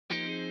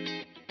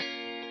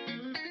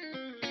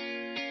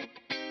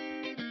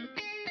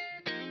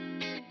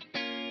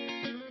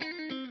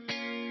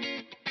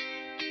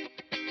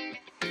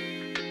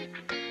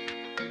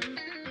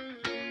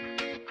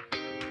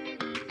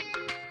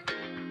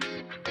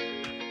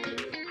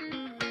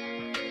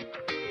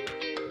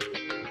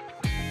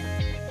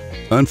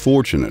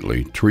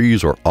Unfortunately,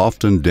 trees are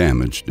often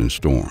damaged in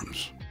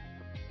storms.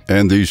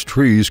 And these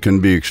trees can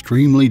be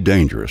extremely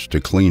dangerous to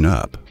clean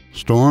up.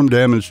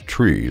 Storm-damaged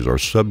trees are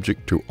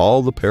subject to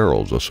all the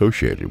perils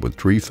associated with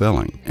tree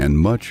felling and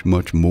much,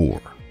 much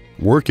more.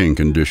 Working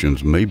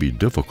conditions may be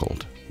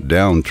difficult.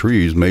 Downed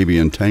trees may be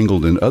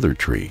entangled in other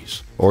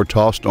trees or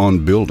tossed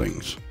on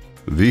buildings,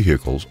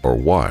 vehicles, or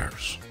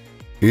wires.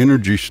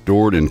 Energy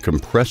stored in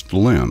compressed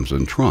limbs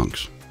and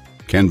trunks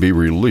can be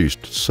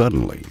released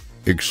suddenly,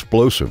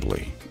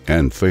 explosively,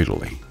 and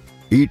fatally.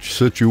 Each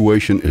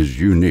situation is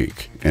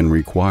unique and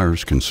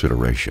requires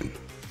consideration.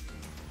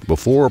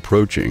 Before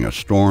approaching a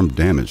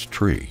storm-damaged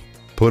tree,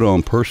 put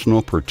on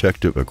personal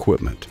protective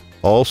equipment,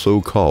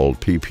 also called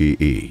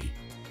PPE.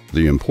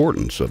 The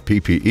importance of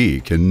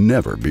PPE can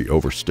never be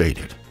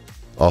overstated.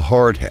 A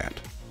hard hat,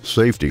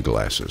 safety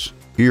glasses,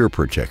 ear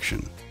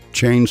protection,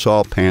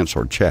 chainsaw pants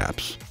or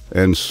chaps,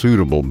 and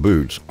suitable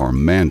boots are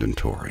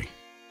mandatory.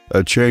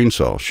 A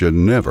chainsaw should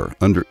never,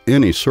 under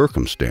any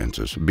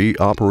circumstances, be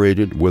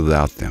operated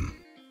without them.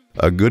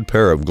 A good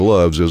pair of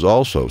gloves is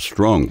also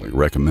strongly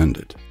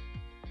recommended.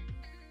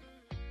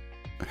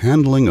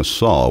 Handling a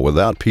saw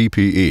without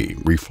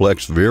PPE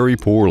reflects very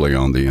poorly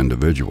on the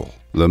individual,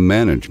 the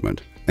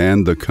management,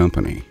 and the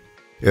company.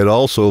 It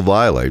also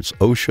violates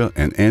OSHA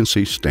and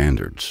ANSI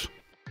standards.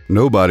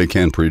 Nobody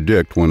can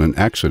predict when an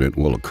accident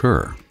will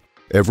occur.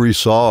 Every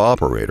saw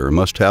operator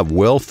must have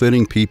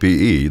well-fitting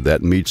PPE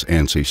that meets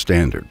ANSI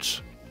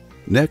standards.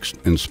 Next,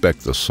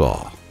 inspect the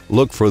saw.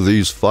 Look for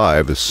these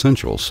 5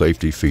 essential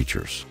safety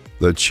features.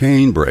 The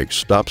chain brake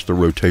stops the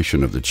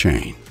rotation of the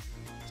chain.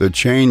 The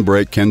chain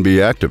brake can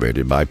be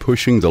activated by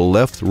pushing the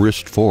left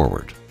wrist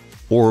forward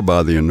or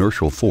by the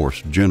inertial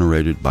force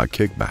generated by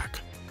kickback.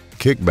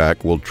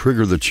 Kickback will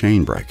trigger the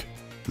chain brake.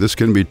 This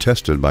can be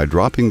tested by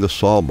dropping the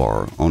saw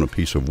bar on a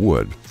piece of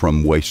wood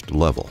from waist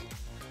level.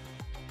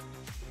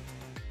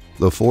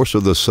 The force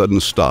of the sudden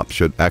stop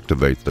should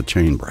activate the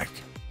chain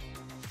brake.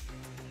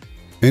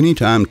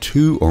 Anytime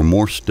 2 or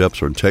more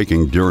steps are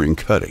taken during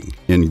cutting,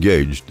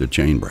 engage the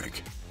chain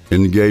brake.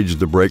 Engage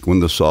the brake when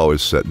the saw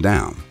is set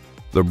down.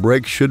 The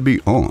brake should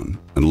be on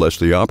unless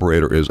the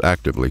operator is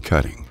actively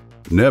cutting.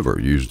 Never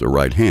use the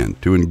right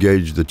hand to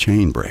engage the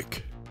chain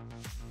brake.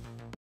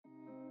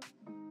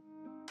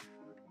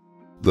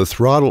 The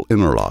throttle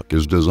interlock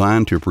is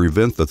designed to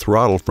prevent the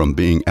throttle from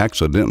being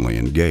accidentally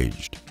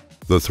engaged.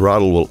 The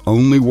throttle will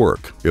only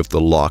work if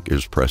the lock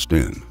is pressed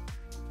in.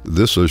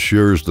 This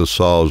assures the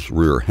saw's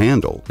rear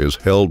handle is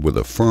held with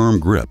a firm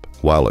grip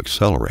while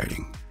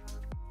accelerating.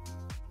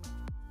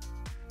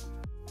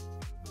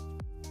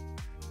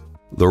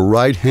 The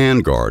right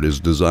hand guard is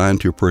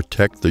designed to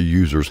protect the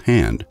user's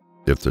hand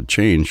if the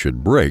chain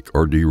should break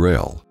or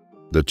derail.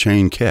 The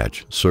chain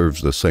catch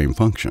serves the same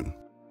function.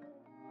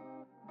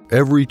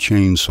 Every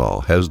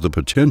chainsaw has the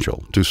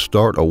potential to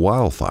start a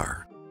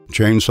wildfire.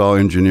 Chainsaw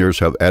engineers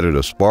have added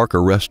a spark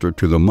arrestor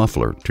to the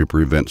muffler to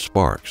prevent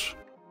sparks.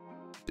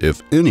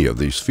 If any of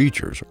these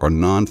features are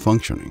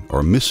non-functioning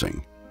or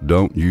missing,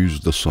 don't use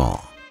the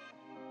saw.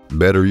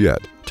 Better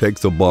yet, take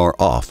the bar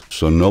off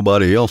so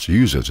nobody else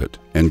uses it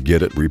and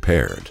get it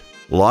repaired.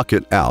 Lock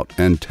it out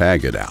and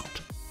tag it out.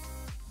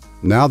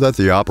 Now that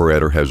the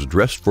operator has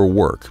dressed for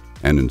work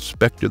and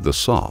inspected the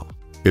saw,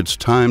 it's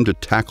time to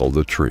tackle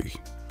the tree.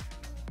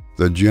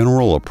 The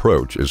general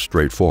approach is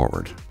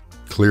straightforward.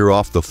 Clear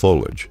off the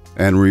foliage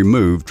and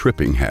remove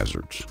tripping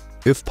hazards.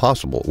 If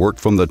possible, work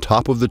from the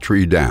top of the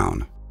tree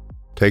down.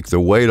 Take the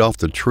weight off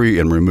the tree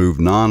and remove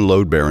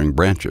non-load-bearing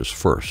branches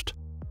first.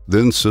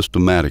 Then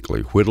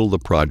systematically whittle the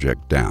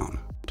project down,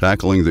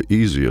 tackling the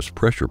easiest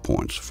pressure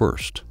points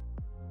first.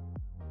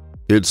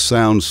 It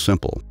sounds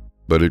simple,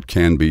 but it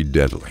can be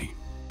deadly.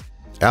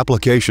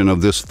 Application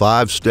of this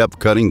 5-step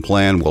cutting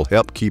plan will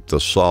help keep the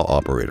saw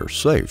operator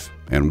safe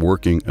and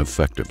working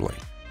effectively.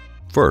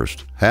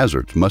 First,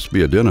 hazards must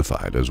be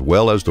identified as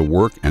well as the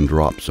work and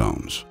drop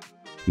zones.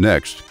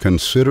 Next,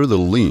 consider the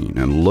lean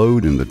and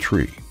load in the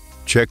tree.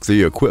 Check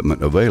the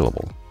equipment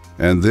available,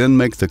 and then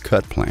make the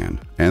cut plan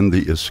and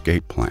the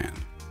escape plan.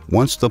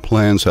 Once the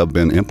plans have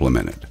been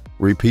implemented,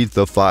 repeat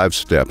the 5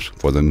 steps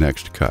for the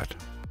next cut.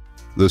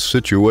 The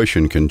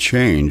situation can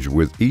change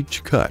with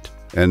each cut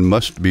and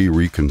must be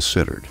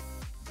reconsidered.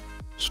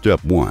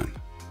 Step 1.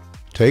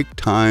 Take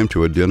time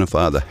to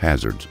identify the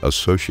hazards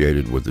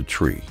associated with the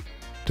tree.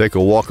 Take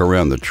a walk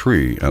around the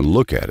tree and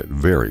look at it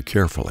very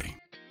carefully.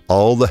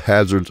 All the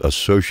hazards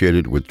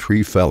associated with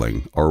tree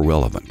felling are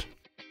relevant.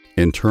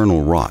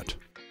 Internal rot,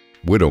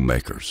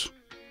 widowmakers,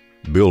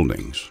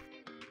 buildings,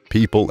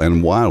 people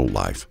and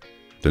wildlife,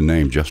 to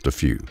name just a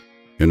few.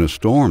 In a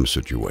storm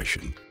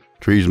situation,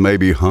 trees may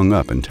be hung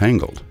up and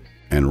tangled,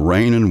 and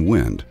rain and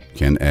wind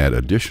can add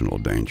additional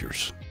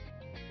dangers.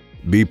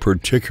 Be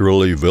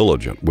particularly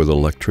vigilant with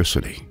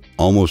electricity.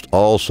 Almost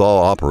all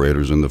saw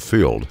operators in the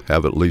field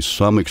have at least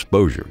some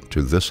exposure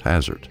to this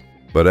hazard.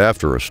 But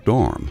after a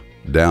storm,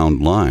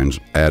 downed lines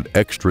add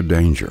extra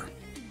danger.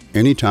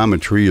 Anytime a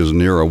tree is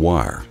near a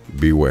wire,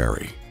 be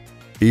wary.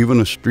 Even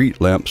a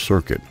street lamp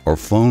circuit or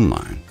phone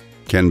line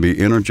can be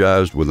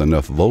energized with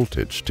enough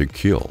voltage to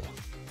kill.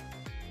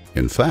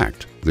 In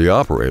fact, the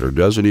operator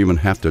doesn't even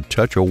have to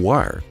touch a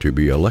wire to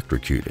be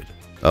electrocuted.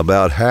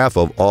 About half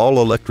of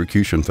all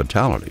electrocution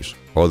fatalities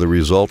are the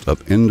result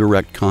of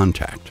indirect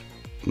contact.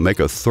 Make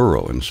a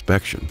thorough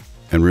inspection,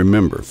 and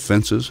remember,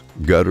 fences,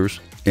 gutters,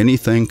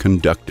 anything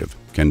conductive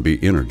can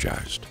be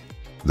energized.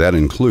 That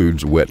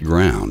includes wet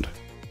ground.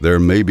 There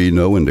may be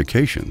no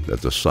indication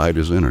that the site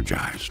is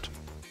energized.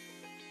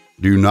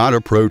 Do not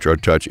approach or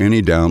touch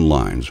any down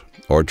lines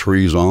or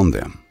trees on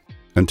them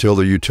until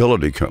the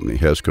utility company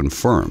has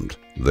confirmed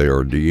they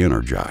are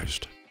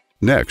de-energized.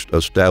 Next,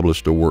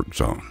 establish the work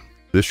zone.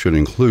 This should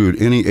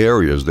include any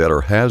areas that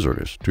are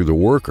hazardous to the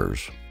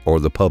workers or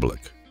the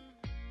public.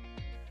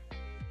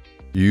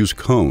 Use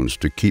cones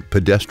to keep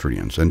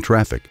pedestrians and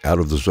traffic out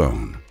of the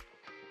zone.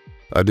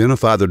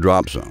 Identify the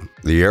drop zone,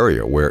 the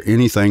area where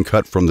anything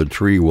cut from the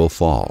tree will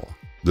fall.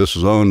 This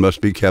zone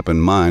must be kept in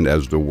mind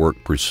as the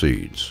work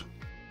proceeds.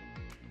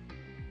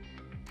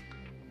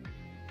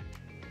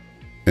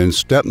 In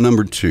step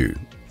number 2,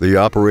 the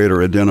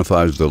operator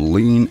identifies the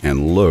lean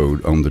and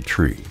load on the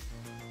tree.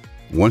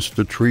 Once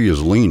the tree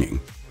is leaning,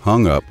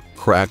 hung up,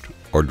 cracked,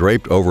 or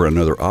draped over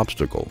another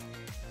obstacle,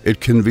 it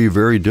can be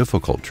very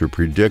difficult to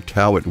predict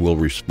how it will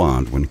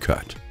respond when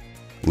cut.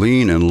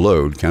 Lean and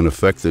load can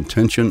affect the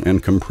tension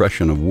and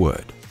compression of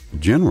wood.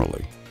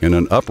 Generally, in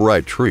an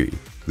upright tree,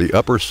 the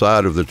upper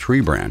side of the tree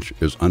branch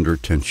is under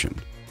tension,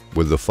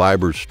 with the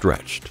fibers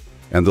stretched,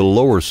 and the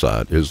lower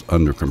side is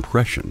under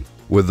compression,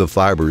 with the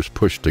fibers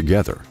pushed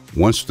together.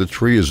 Once the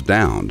tree is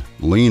downed,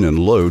 lean and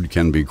load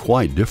can be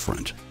quite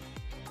different.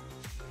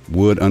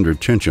 Wood under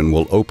tension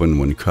will open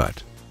when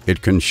cut.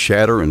 It can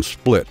shatter and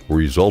split,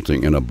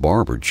 resulting in a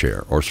barber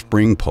chair or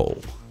spring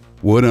pole.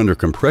 Wood under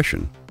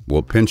compression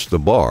will pinch the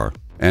bar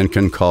and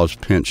can cause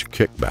pinch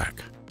kickback.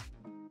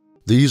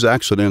 These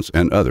accidents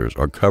and others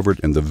are covered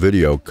in the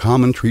video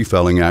Common Tree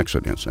Felling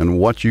Accidents and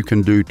what you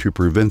can do to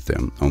prevent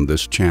them on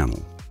this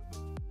channel.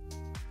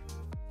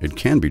 It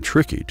can be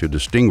tricky to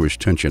distinguish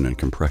tension and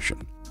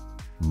compression.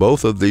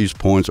 Both of these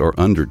points are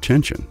under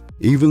tension,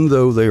 even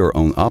though they are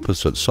on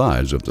opposite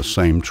sides of the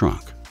same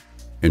trunk.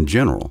 In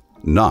general,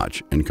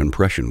 notch in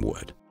compression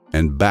wood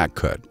and back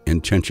cut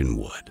in tension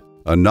wood.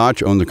 A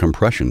notch on the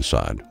compression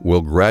side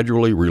will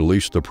gradually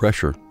release the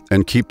pressure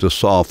and keep the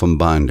saw from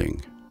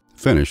binding.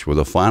 Finish with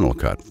a final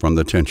cut from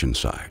the tension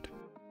side.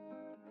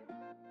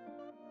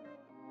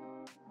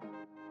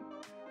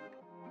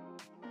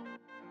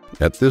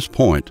 At this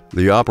point,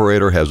 the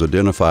operator has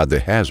identified the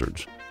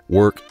hazards,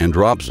 work and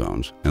drop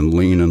zones, and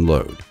lean and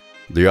load.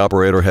 The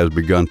operator has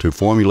begun to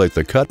formulate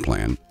the cut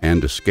plan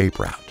and escape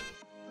route.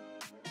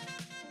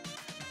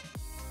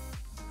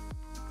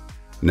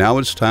 Now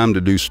it's time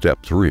to do step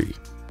 3.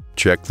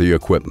 Check the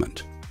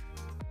equipment.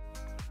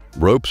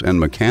 Ropes and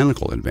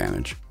mechanical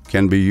advantage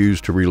can be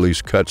used to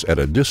release cuts at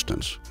a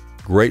distance,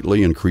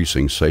 greatly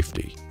increasing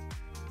safety.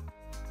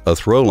 A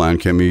throw line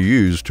can be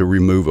used to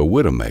remove a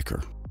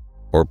widowmaker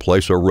or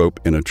place a rope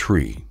in a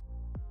tree.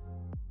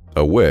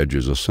 A wedge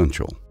is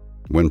essential.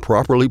 When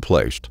properly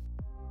placed,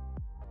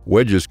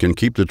 wedges can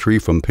keep the tree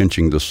from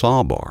pinching the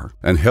saw bar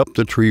and help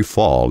the tree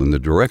fall in the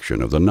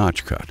direction of the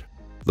notch cut.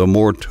 The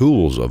more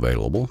tools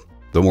available,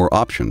 the more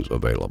options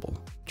available.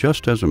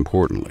 Just as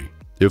importantly,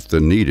 if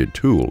the needed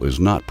tool is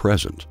not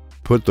present,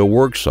 put the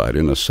work site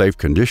in a safe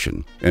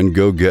condition and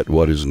go get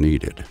what is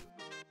needed.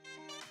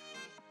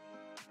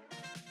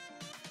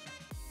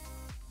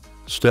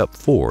 Step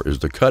 4 is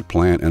the cut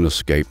plan and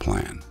escape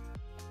plan.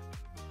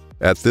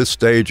 At this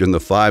stage in the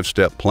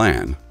 5-step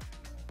plan,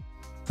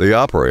 the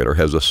operator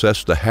has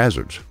assessed the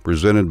hazards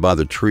presented by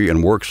the tree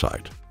and work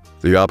site.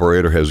 The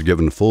operator has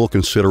given full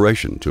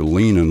consideration to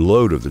lean and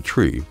load of the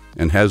tree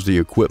and has the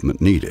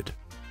equipment needed.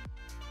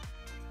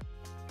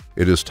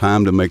 It is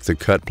time to make the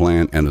cut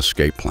plan and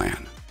escape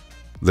plan.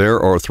 There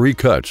are 3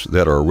 cuts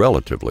that are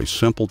relatively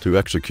simple to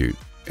execute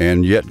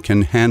and yet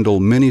can handle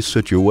many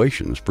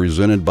situations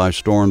presented by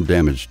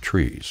storm-damaged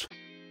trees.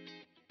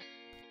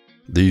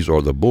 These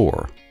are the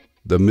bore,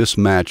 the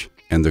mismatch,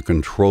 and the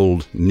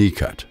controlled knee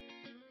cut.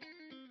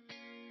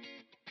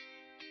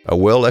 A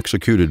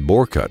well-executed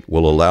bore cut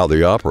will allow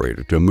the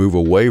operator to move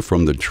away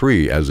from the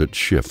tree as it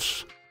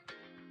shifts.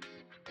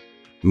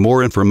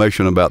 More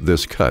information about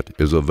this cut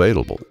is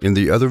available in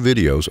the other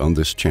videos on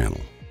this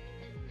channel.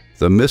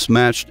 The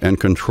mismatched and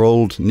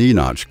controlled knee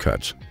notch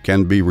cuts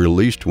can be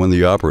released when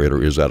the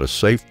operator is at a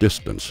safe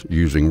distance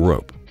using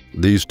rope.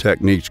 These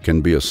techniques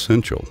can be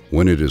essential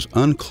when it is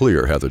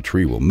unclear how the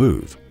tree will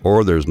move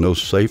or there's no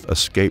safe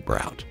escape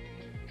route.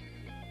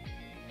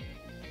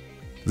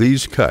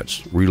 These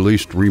cuts,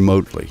 released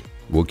remotely,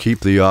 will keep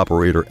the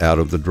operator out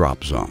of the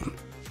drop zone.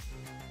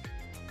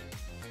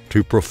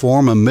 To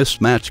perform a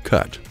mismatched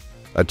cut,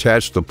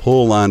 attach the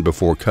pull line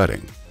before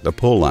cutting. The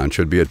pull line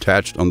should be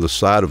attached on the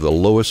side of the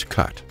lowest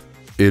cut.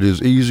 It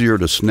is easier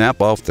to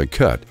snap off the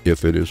cut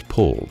if it is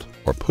pulled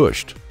or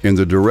pushed in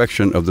the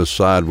direction of the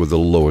side with the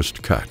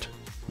lowest cut.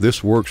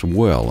 This works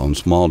well on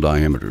small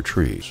diameter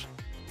trees.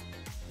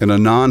 In a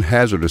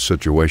non-hazardous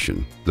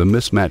situation, the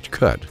mismatched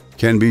cut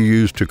can be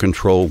used to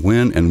control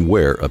when and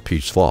where a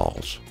piece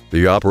falls.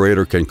 The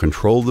operator can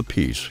control the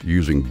piece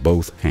using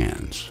both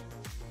hands.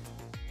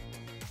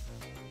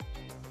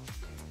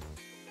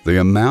 The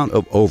amount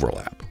of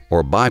overlap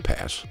or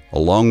bypass,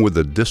 along with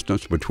the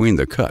distance between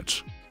the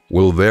cuts,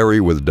 will vary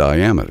with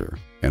diameter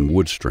and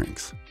wood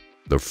strength.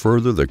 The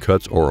further the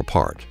cuts are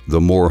apart,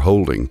 the more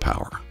holding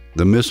power.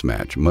 The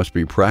mismatch must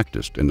be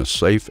practiced in a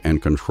safe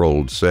and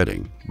controlled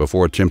setting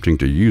before attempting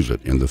to use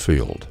it in the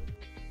field.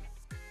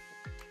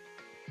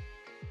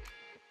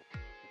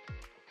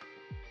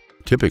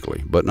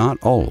 Typically, but not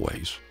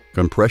always,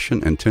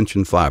 compression and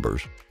tension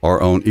fibers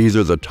are on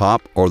either the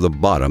top or the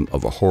bottom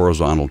of a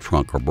horizontal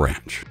trunk or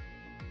branch.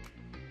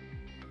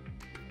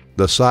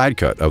 The side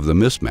cut of the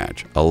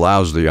mismatch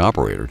allows the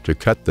operator to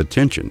cut the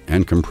tension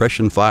and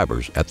compression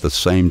fibers at the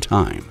same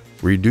time,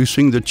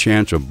 reducing the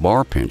chance of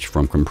bar pinch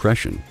from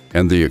compression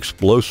and the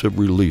explosive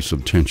release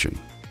of tension.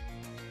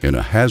 In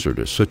a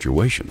hazardous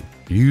situation,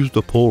 use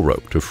the pull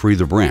rope to free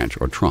the branch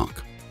or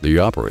trunk. The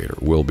operator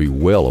will be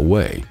well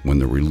away when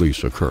the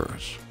release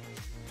occurs.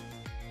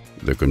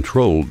 The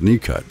controlled knee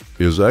cut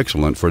is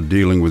excellent for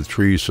dealing with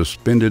trees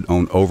suspended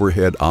on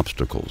overhead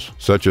obstacles,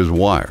 such as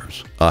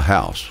wires, a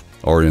house,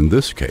 or in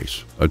this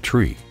case, a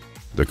tree.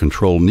 The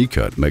controlled knee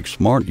cut makes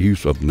smart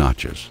use of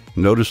notches.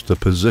 Notice the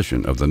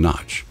position of the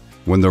notch.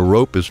 When the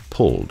rope is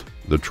pulled,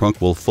 the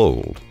trunk will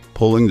fold,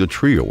 pulling the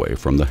tree away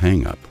from the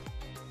hang-up.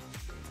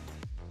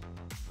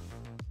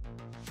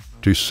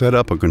 To set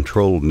up a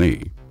controlled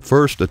knee,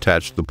 first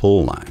attach the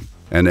pull line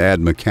and add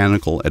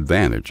mechanical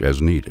advantage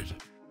as needed.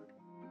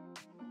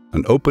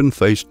 An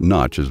open-faced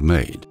notch is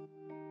made.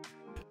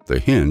 The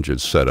hinge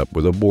is set up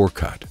with a bore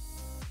cut.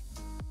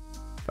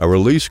 A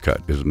release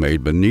cut is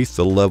made beneath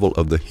the level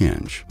of the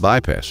hinge,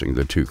 bypassing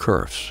the two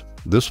kerfs.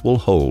 This will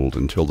hold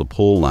until the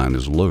pull line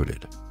is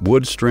loaded.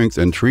 Wood strength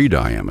and tree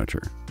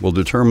diameter will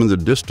determine the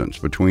distance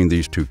between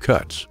these two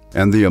cuts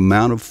and the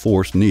amount of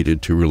force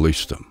needed to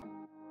release them.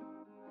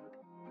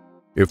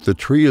 If the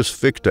tree is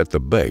fixed at the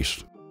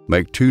base,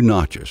 make two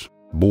notches,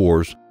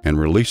 bores, and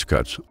release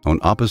cuts on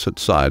opposite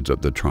sides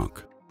of the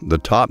trunk. The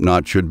top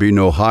notch should be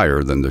no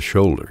higher than the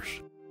shoulders.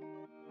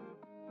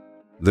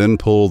 Then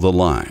pull the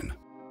line.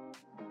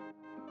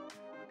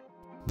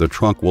 The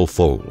trunk will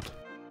fold.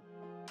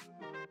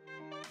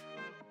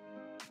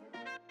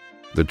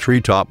 The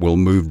tree top will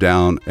move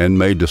down and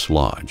may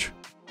dislodge.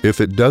 If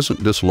it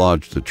doesn't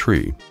dislodge the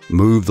tree,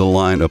 move the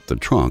line up the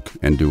trunk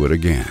and do it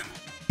again.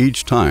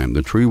 Each time,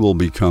 the tree will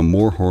become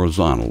more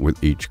horizontal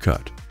with each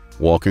cut,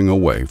 walking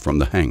away from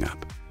the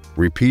hang-up.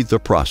 Repeat the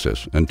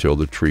process until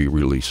the tree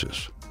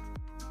releases.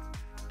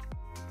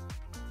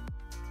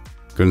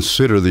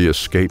 Consider the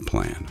escape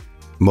plan.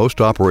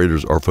 Most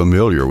operators are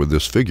familiar with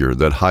this figure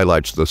that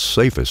highlights the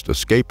safest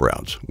escape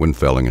routes when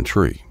felling a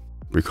tree.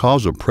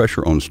 Because of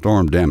pressure on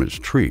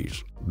storm-damaged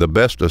trees, the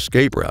best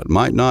escape route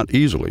might not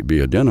easily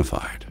be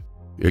identified.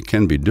 It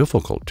can be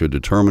difficult to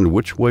determine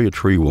which way a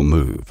tree will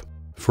move.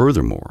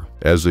 Furthermore,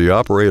 as the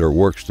operator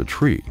works the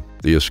tree,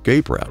 the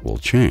escape route will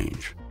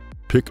change.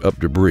 Pick up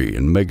debris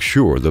and make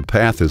sure the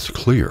path is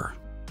clear.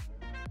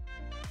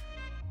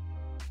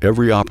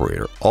 Every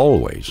operator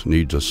always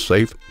needs a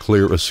safe,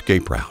 clear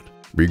escape route,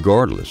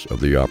 regardless of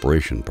the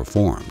operation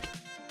performed.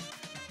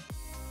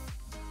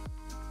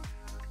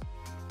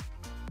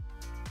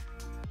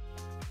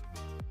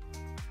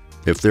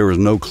 If there is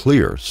no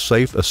clear,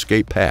 safe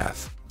escape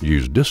path,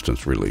 use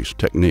distance release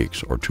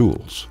techniques or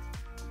tools.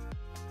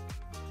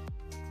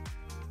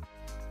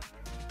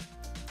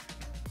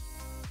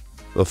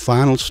 The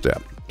final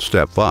step,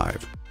 Step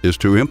 5, is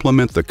to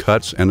implement the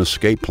cuts and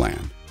escape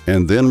plan,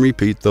 and then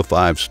repeat the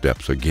 5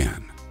 steps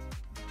again.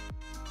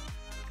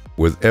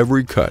 With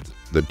every cut,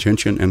 the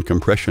tension and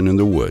compression in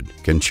the wood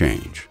can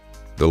change.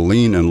 The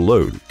lean and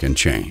load can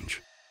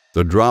change.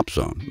 The drop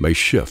zone may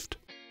shift.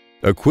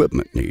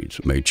 Equipment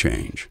needs may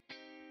change.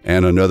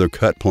 And another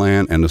cut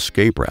plan and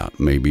escape route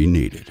may be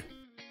needed.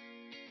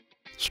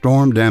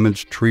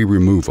 Storm-damaged tree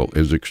removal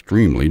is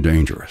extremely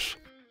dangerous.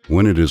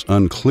 When it is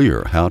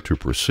unclear how to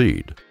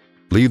proceed,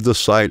 leave the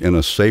site in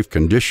a safe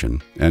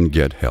condition and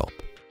get help.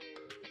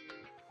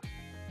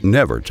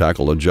 Never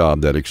tackle a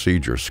job that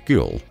exceeds your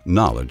skill,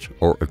 knowledge,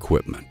 or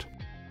equipment.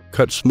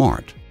 Cut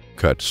smart,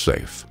 cut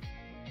safe.